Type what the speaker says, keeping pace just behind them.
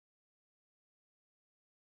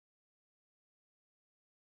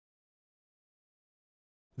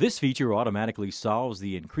This feature automatically solves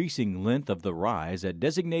the increasing length of the rise at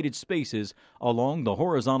designated spaces along the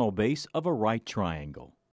horizontal base of a right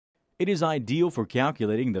triangle. It is ideal for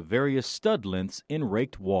calculating the various stud lengths in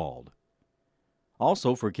raked walled.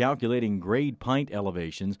 Also for calculating grade pint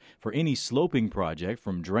elevations for any sloping project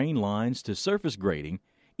from drain lines to surface grading,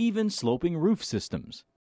 even sloping roof systems.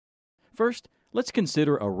 First, let's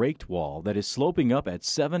consider a raked wall that is sloping up at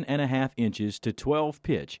 7.5 inches to 12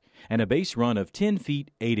 pitch and a base run of 10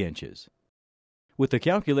 feet 8 inches. With the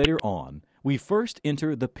calculator on, we first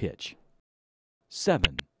enter the pitch,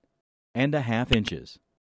 7.5 inches.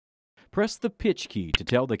 Press the pitch key to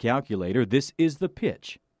tell the calculator this is the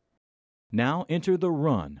pitch. Now enter the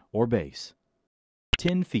run or base,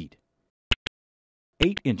 10 feet,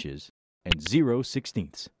 8 inches, and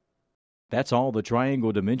 0/16. That's all the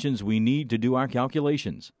triangle dimensions we need to do our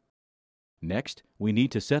calculations. Next, we need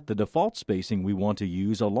to set the default spacing we want to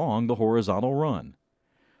use along the horizontal run.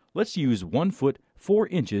 Let's use 1 foot 4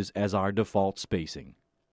 inches as our default spacing.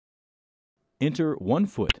 Enter 1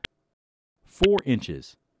 foot, 4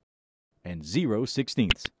 inches, and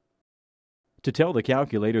 0/16. To tell the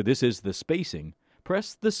calculator this is the spacing,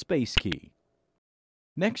 press the space key.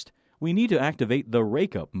 Next, we need to activate the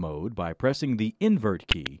Rake Up mode by pressing the invert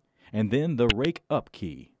key and then the Rake Up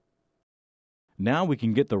key. Now we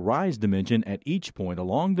can get the rise dimension at each point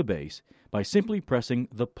along the base by simply pressing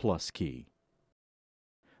the plus key.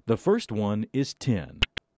 The first one is 10,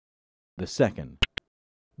 the second,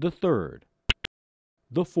 the third,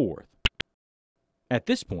 the fourth. At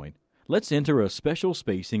this point, let's enter a special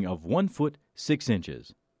spacing of 1 foot 6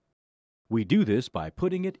 inches. We do this by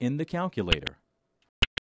putting it in the calculator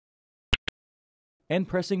and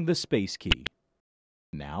pressing the space key.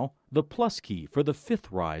 Now the plus key for the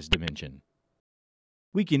fifth rise dimension.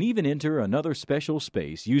 We can even enter another special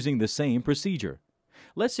space using the same procedure.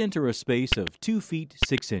 Let's enter a space of 2 feet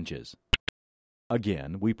 6 inches.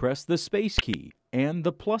 Again, we press the space key and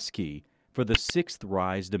the plus key for the sixth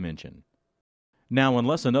rise dimension. Now,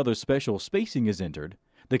 unless another special spacing is entered,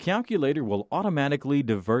 the calculator will automatically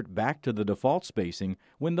divert back to the default spacing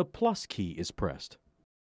when the plus key is pressed.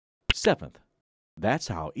 Seventh. That's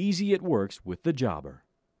how easy it works with the jobber.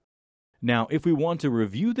 Now, if we want to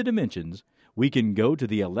review the dimensions, we can go to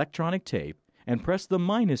the electronic tape and press the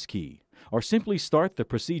minus key, or simply start the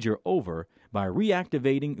procedure over by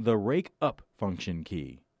reactivating the Rake Up function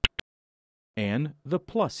key and the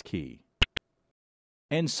plus key,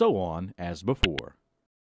 and so on as before.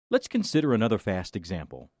 Let's consider another fast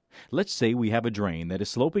example. Let's say we have a drain that is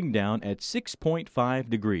sloping down at 6.5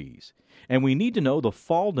 degrees, and we need to know the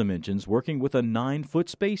fall dimensions working with a 9-foot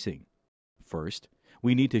spacing. First,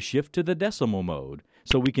 we need to shift to the decimal mode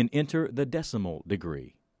so we can enter the decimal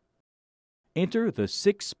degree. Enter the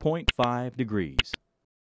 6.5 degrees.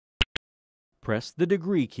 Press the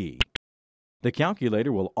degree key. The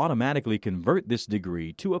calculator will automatically convert this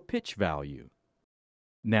degree to a pitch value.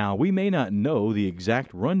 Now, we may not know the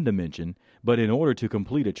exact run dimension, but in order to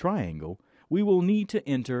complete a triangle, we will need to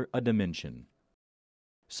enter a dimension.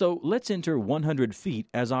 So let's enter 100 feet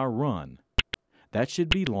as our run. That should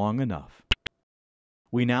be long enough.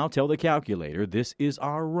 We now tell the calculator this is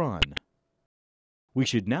our run. We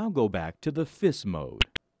should now go back to the FIS mode.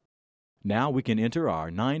 Now we can enter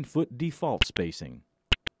our 9-foot default spacing.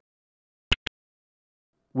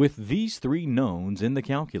 With these three knowns in the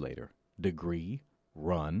calculator, degree,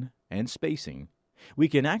 run, and spacing, we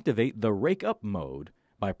can activate the Rake Up mode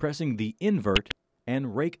by pressing the invert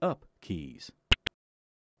and Rake Up keys.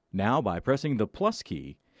 Now, by pressing the plus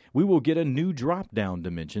key, we will get a new drop-down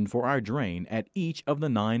dimension for our drain at each of the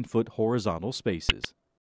 9-foot horizontal spaces.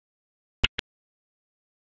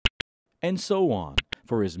 And so on,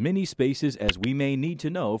 for as many spaces as we may need to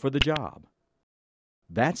know for the job.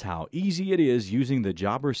 That's how easy it is using the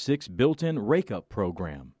Jobber 6 built-in Rake Up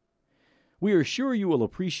program. We are sure you will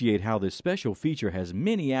appreciate how this special feature has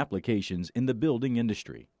many applications in the building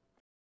industry.